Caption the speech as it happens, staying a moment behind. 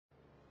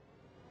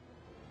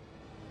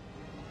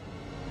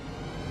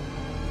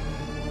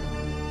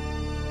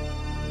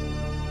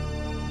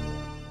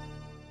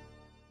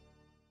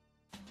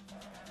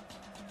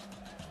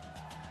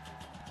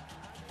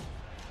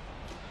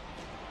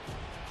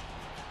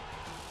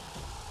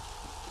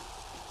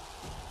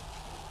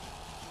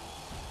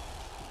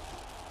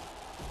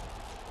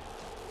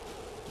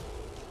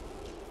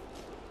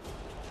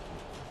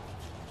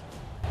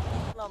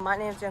My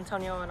name is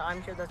Antonio, and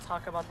I'm here to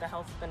talk about the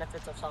health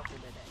benefits of soccer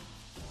today.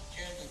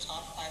 Here are the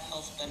top 5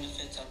 health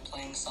benefits of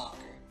playing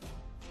soccer.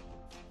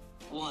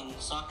 1.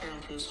 Soccer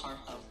improves heart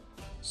health.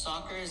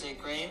 Soccer is a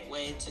great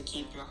way to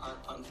keep your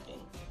heart pumping,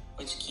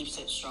 which keeps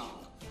it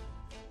strong.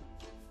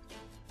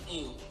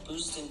 2.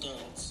 Boost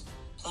endurance.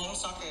 Playing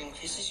soccer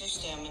increases your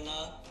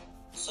stamina,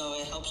 so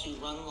it helps you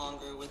run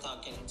longer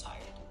without getting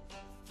tired.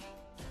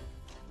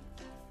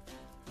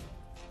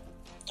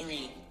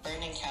 3.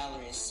 Burning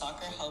calories.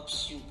 Soccer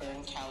helps you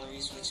burn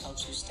calories, which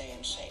helps you stay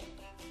in shape.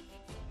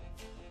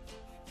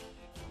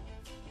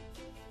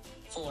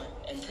 4.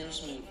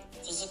 Improves mood.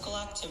 Physical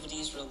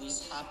activities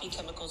release happy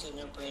chemicals in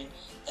your brain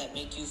that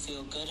make you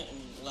feel good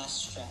and less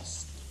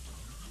stressed.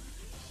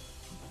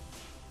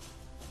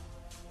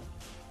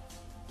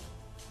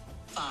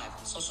 5.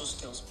 Social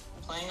skills.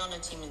 Playing on a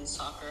team in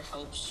soccer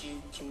helps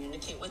you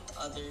communicate with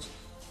others,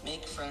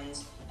 make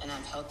friends, and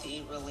have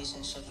healthy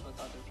relationships with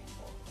other people.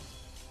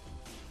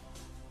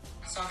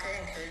 Soccer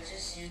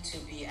encourages you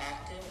to be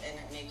active and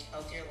make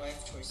healthier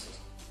life choices.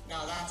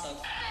 Now that's a